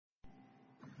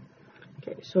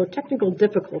Okay, so technical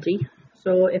difficulty.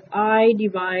 So if I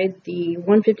divide the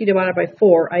 150 divided by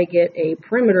 4, I get a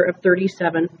perimeter of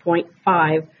 37.5,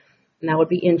 and that would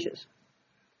be inches.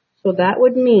 So that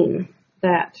would mean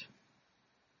that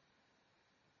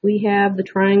we have the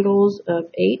triangles of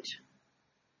 8,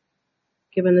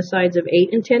 given the sides of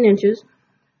 8 and 10 inches.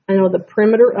 I know the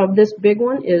perimeter of this big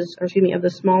one is, or excuse me, of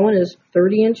the small one is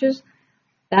 30 inches.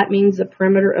 That means the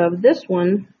perimeter of this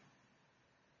one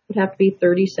would have to be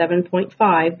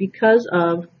 37.5 because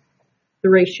of the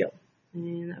ratio,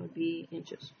 and that would be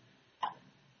inches.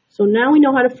 So now we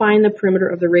know how to find the perimeter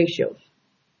of the ratios.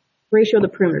 Ratio of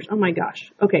the perimeters. Oh my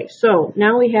gosh. Okay, so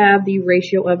now we have the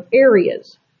ratio of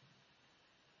areas.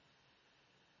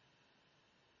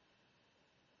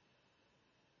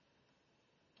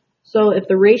 So if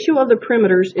the ratio of the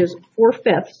perimeters is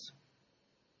 4/5,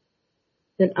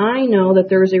 then I know that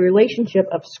there is a relationship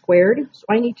of squared. So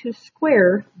I need to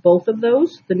square both of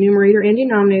those, the numerator and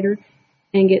denominator,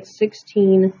 and get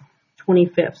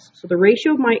 16/25. So the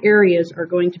ratio of my areas are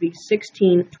going to be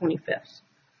 16/25.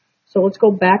 So let's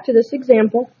go back to this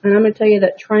example, and I'm going to tell you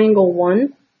that triangle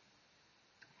 1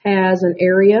 has an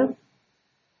area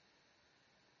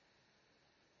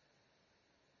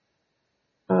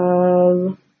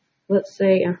of, let's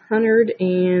say,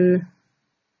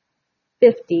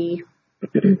 150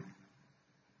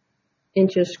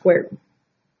 inches squared.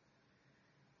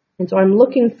 And so I'm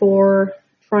looking for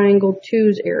triangle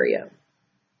 2's area.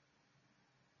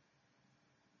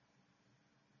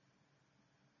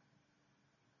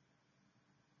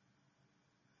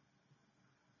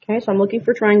 Okay, so I'm looking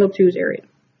for triangle 2's area.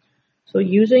 So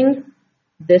using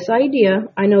this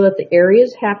idea, I know that the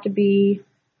areas have to be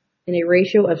in a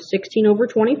ratio of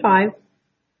 16/25,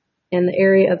 and the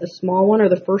area of the small one, or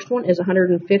the first one, is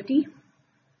 150.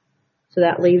 So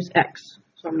that leaves x.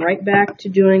 So I'm right back to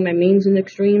doing my means and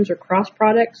extremes, or cross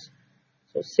products.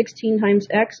 So 16 times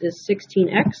x is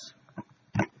 16x.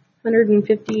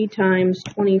 150 times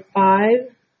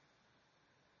 25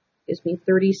 gives me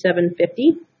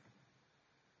 3750.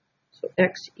 So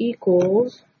x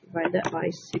equals, divide that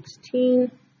by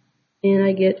 16, and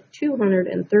I get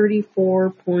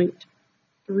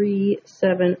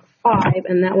 234.375,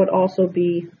 and that would also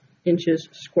be inches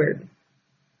squared.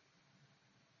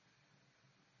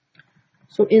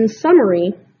 So in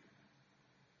summary,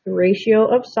 the ratio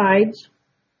of sides,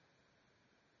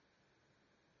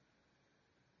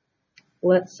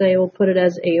 let's say we'll put it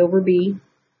as A over B.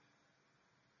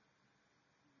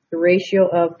 The ratio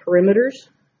of perimeters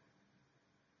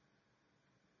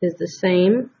is the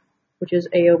same, which is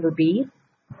A over B.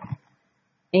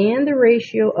 And the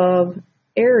ratio of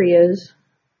areas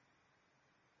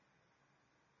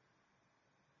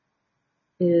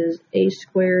is A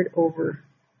squared over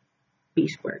B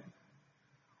squared.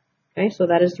 Okay, so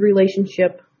that is the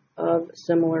relationship of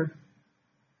similar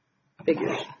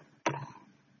figures.